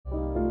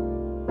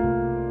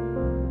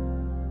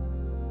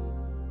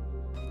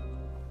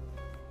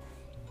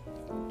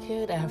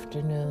Good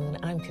afternoon.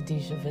 I'm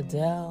Khadijah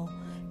Vidal.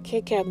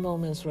 Kit-Kat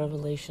Moments,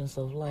 Revelations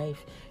of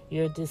Life.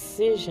 Your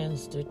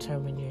decisions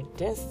determine your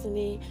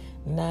destiny,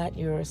 not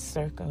your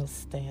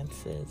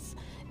circumstances.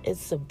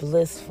 It's a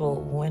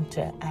blissful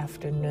winter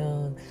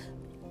afternoon,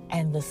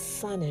 and the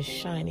sun is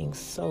shining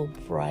so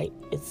bright.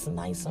 It's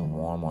nice and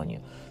warm on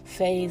your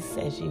face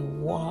as you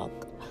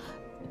walk.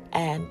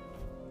 And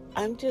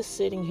I'm just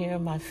sitting here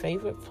in my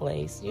favorite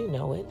place, you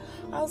know it,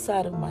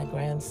 outside of my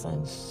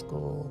grandson's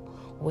school,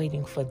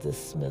 waiting for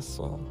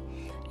dismissal.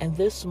 And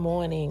this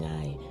morning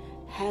I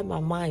had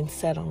my mind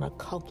set on a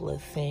couple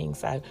of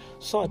things. I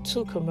saw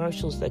two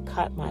commercials that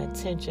caught my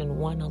attention,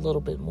 one a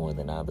little bit more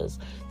than others.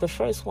 The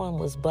first one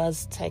was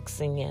buzz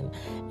texting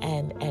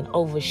and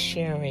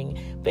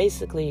oversharing.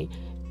 Basically,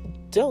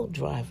 don't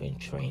drive and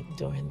drink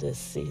during this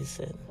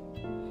season.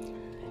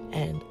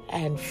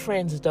 And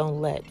friends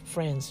don't let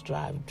friends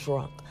drive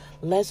drunk.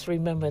 Let's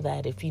remember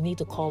that. If you need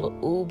to call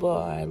an Uber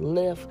or a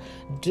Lyft,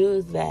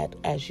 do that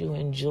as you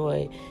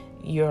enjoy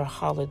your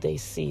holiday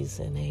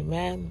season.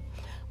 Amen.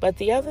 But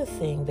the other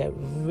thing that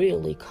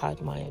really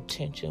caught my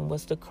attention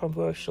was the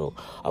commercial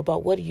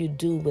about what do you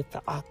do with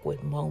the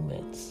awkward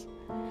moments.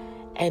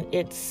 And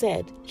it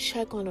said,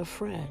 check on a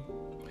friend,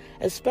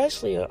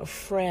 especially a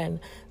friend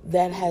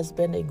that has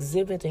been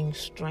exhibiting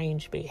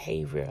strange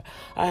behavior,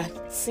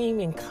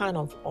 seeming kind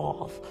of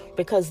off,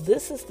 because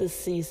this is the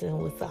season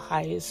with the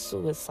highest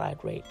suicide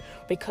rate,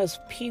 because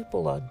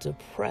people are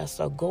depressed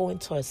or go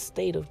into a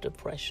state of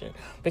depression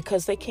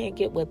because they can't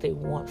get what they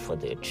want for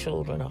their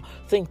children or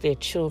think their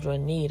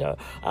children need,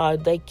 or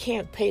they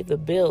can't pay the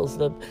bills,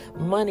 the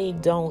money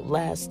don't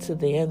last to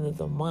the end of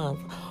the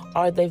month,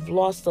 or they've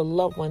lost a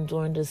loved one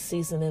during this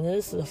season, and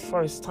this is the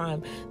first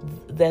time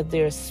that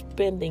they're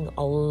spending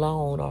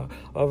alone, or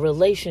a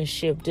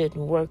relationship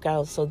didn't work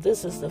out, so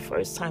this is the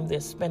first time they're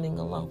spending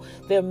alone.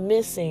 They're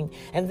missing,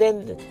 and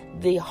then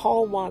the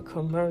Hallmark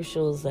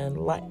commercials and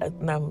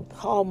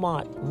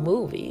Hallmark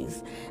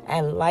movies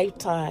and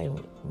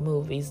Lifetime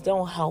movies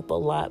don't help a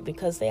lot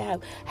because they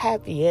have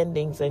happy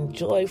endings and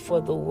joy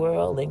for the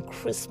world and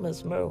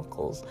Christmas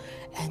miracles.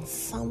 And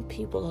some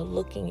people are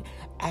looking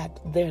at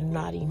their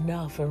not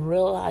enough and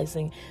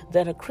realizing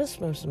that a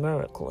Christmas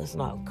miracle is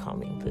not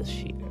coming this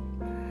year.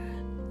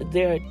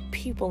 There are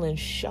people in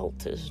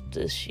shelters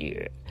this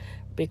year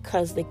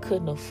because they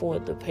couldn't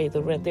afford to pay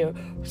the rent. There are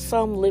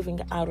some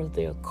living out of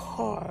their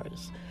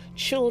cars,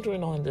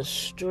 children on the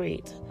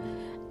street.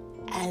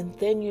 And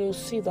then you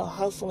see the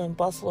hustle and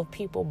bustle of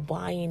people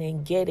buying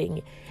and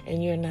getting,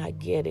 and you're not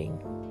getting.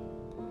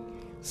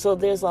 So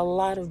there's a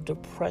lot of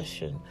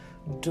depression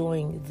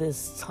during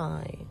this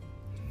time.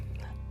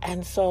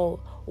 And so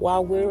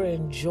while we're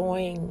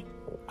enjoying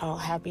our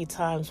happy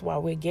times,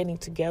 while we're getting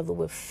together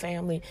with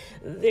family,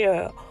 there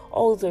are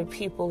older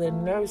people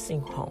in nursing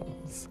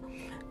homes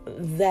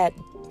that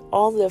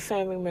all their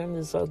family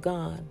members are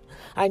gone.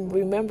 I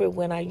remember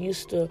when I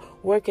used to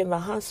work in the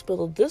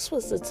hospital, this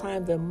was the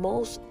time that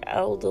most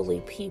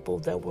elderly people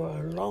that were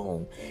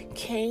alone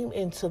came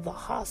into the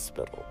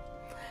hospital.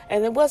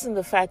 And it wasn't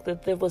the fact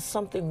that there was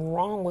something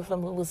wrong with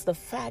them, it was the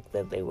fact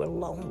that they were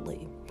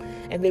lonely.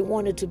 And they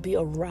wanted to be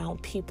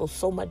around people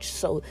so much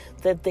so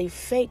that they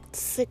faked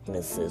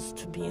sicknesses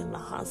to be in the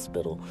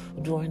hospital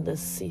during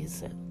this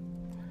season.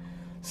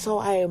 So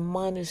I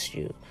admonish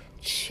you,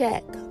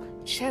 check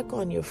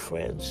on your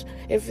friends.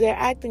 If they're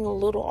acting a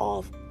little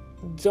off,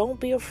 don't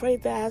be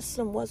afraid to ask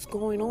them what's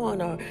going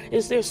on, or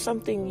is there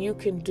something you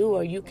can do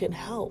or you can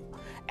help,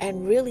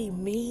 and really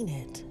mean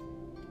it.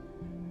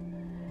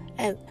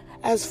 And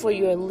as for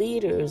your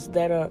leaders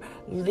that are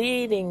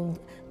leading,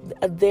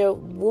 they're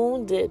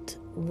wounded,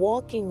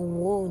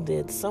 walking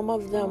wounded. Some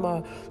of them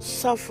are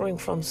suffering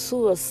from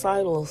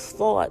suicidal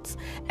thoughts,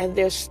 and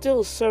they're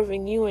still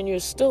serving you, and you're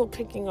still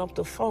picking up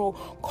the phone,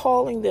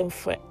 calling them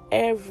for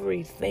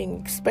everything,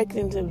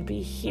 expecting them to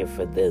be here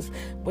for this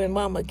when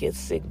mama gets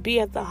sick, be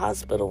at the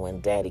hospital when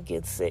daddy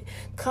gets sick,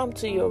 come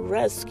to your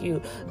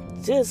rescue,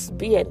 just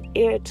be an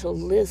ear to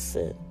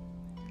listen.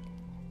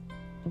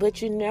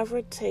 But you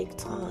never take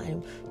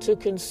time to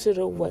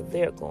consider what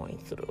they're going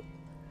through,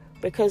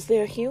 because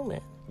they're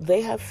human.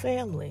 They have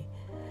family.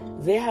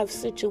 They have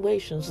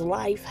situations.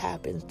 Life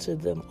happens to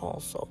them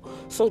also.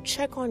 So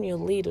check on your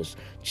leaders.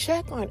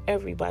 Check on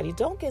everybody.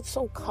 Don't get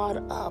so caught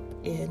up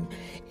in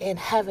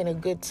having a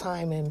good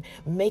time and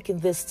making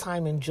this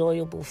time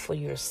enjoyable for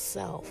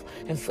yourself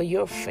and for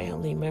your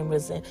family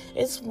members. And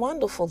it's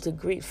wonderful to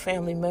greet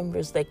family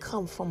members that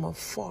come from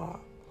afar.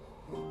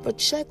 But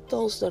check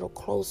those that are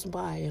close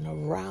by and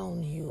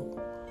around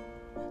you.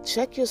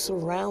 Check your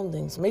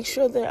surroundings. Make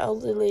sure the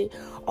elderly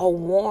are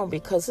warm,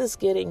 because it's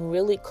getting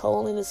really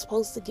cold and it's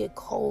supposed to get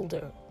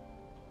colder.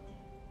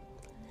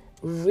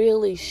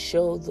 Really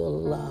show the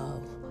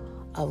love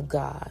of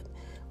God.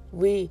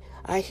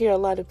 I hear a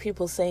lot of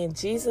people saying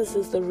Jesus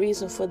is the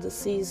reason for the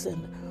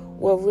season.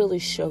 Well, really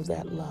show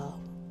that love.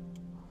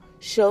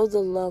 Show the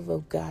love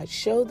of God.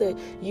 Show that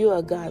you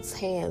are God's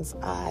hands,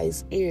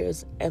 eyes,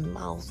 ears, and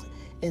mouth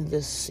in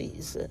this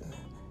season.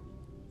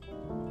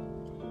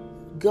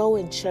 go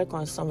and check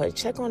on somebody.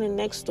 Check on a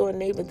next door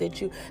neighbor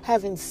that you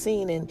haven't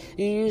seen and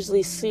you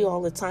usually see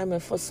all the time,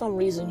 and for some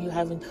reason you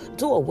haven't.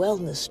 Do a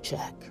wellness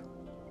check.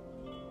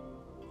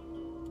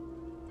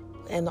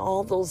 And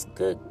all those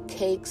good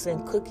cakes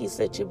and cookies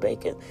that you're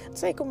baking,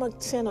 take them a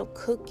tin of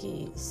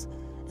cookies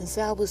and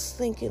say, I was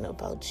thinking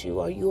about you.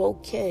 Are you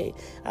okay?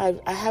 I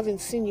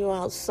haven't seen you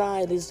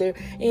outside. Is there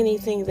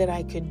anything that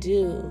I could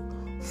do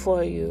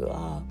for you?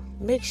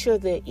 Make sure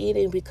they're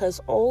eating,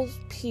 because old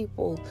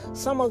people,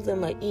 some of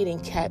them are eating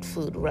cat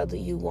food, whether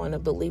you want to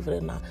believe it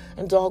or not,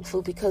 and dog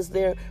food, because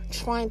they're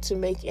trying to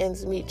make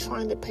ends meet,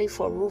 trying to pay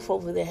for a roof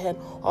over their head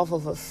off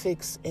of a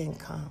fixed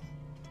income.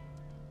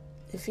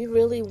 If you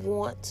really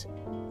want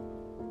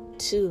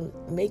to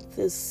make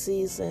this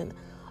season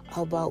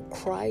about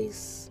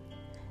Christ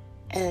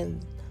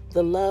and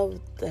the love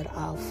that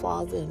our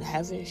Father in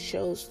heaven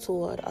shows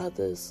toward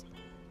others,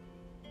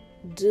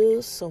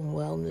 do some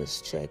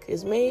wellness check.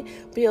 It may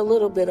be a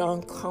little bit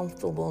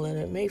uncomfortable and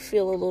it may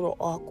feel a little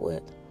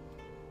awkward,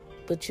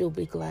 but you'll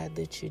be glad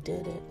that you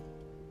did it.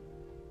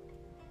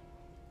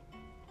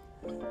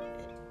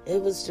 It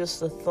was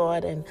just a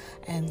thought, and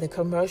the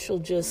commercial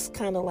just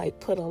kind of like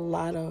put a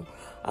lot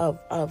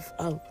of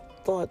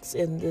thoughts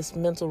in this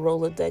mental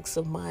Rolodex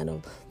of mine,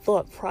 of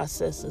thought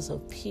processes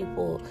of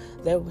people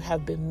that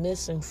have been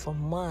missing for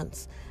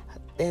months,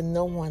 and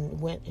no one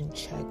went and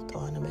checked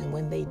on them, and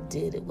when they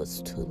did, it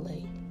was too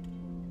late.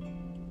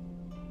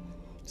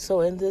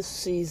 So in this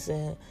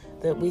season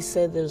that we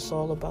said that it's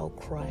all about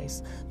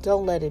Christ,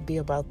 don't let it be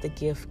about the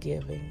gift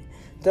giving.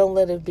 Don't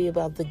let it be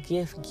about the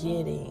gift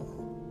getting.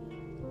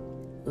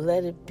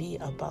 Let it be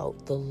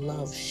about the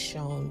love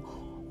shown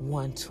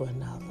one to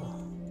another.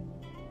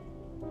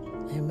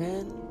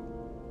 Amen.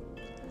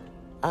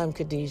 I'm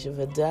Khadijah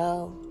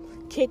Vidal.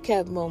 Kit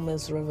Kat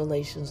Moments,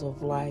 Revelations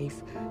of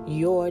Life.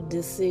 Your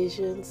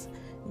decisions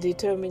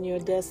determine your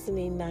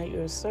destiny, not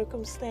your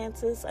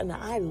circumstances. And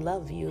I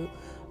love you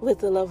with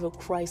the love of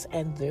Christ,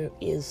 and there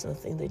is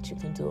nothing that you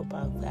can do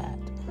about that.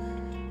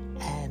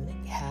 And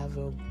have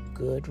a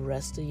good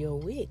rest of your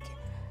week.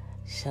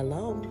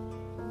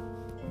 Shalom.